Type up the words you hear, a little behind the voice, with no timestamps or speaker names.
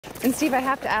And Steve, I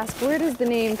have to ask, where does the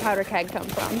name Powder Keg come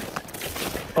from?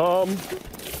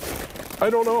 I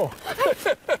don't know.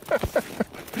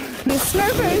 The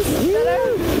Smurfers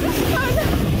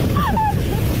that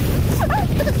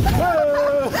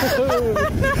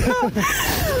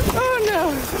Oh no.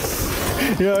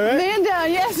 You all right? Man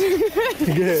down, yes.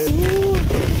 Good.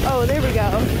 Oh, there we go.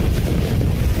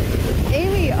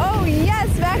 Amy, oh yes,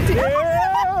 back to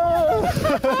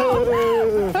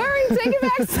Hurry, take it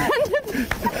back, send it.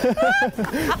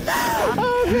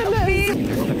 Oh goodness.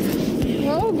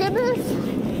 Oh goodness.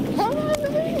 Come on,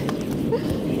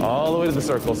 baby. All the way to the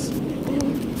circles.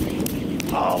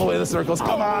 All the way to the circles.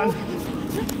 Come on.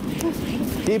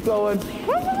 Keep going.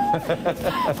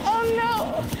 Oh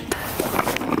no.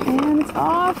 And it's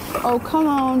off. Oh, come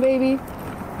on, baby.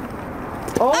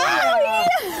 Oh, yes.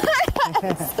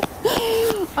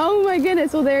 Oh my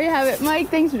goodness. Well, there you have it. Mike,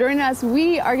 thanks for joining us.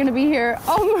 We are going to be here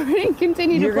all morning,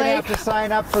 continue You're to play. going to have to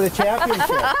sign up for the championship.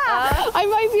 I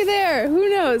might be there. Who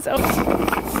knows? Oh.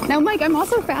 Now, Mike, I'm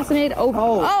also fascinated.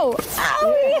 Oh,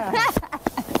 yes.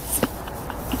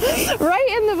 Right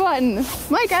in the button.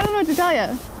 Mike, I don't know what to tell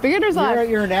you. Beginner's luck.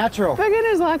 You're natural.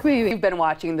 Beginner's luck, maybe. You've been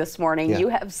watching this morning. Yeah. You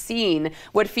have seen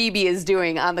what Phoebe is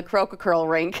doing on the Croak-A-Curl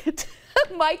rink.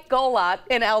 Mike Golot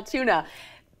in Altoona.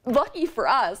 Lucky for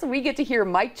us, we get to hear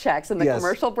mic checks in the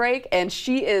commercial break, and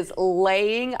she is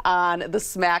laying on the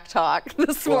smack talk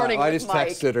this morning. I with just Mike.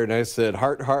 texted her and I said,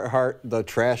 heart, heart, heart, the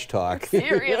trash talk.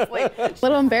 Seriously. A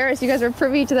little embarrassed. You guys were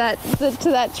privy to that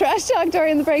trash talk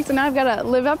during the breaks, and now I've got to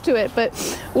live up to it. But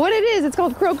what it is, it's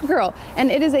called Croak-A-Curl,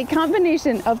 and it is a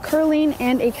combination of curling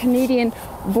and a Canadian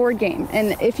board game.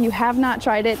 And if you have not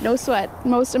tried it, no sweat.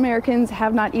 Most Americans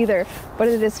have not either, but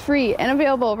it is free and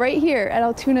available right here at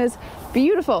Altoona's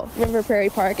beautiful River Prairie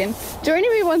Park. And joining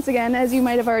me once again, as you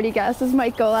might have already guessed, is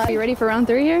Mike Golot. Are you ready for round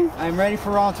 3 here? I'm ready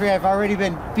for round 3. I've already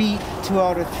been beat 2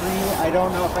 out of 3. I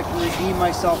don't know if I can redeem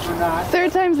myself or not.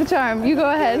 3rd time's the charm. You go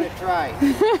ahead. I'm gonna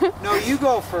try. No, you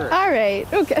go first. All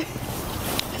right. Okay.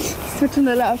 Switching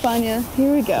it up on you.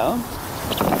 Here we go.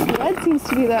 Red seems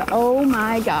to be the. Oh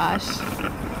my gosh.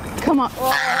 Come on.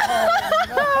 Oh,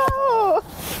 no.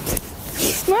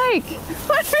 Mike,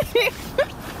 what are you?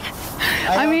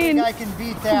 I mean, think I can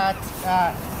beat that.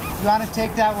 You want to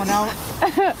take that one out?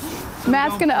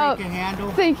 Matt's gonna. Break a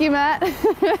handle. Thank you, Matt.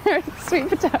 Sweet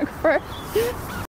photographer.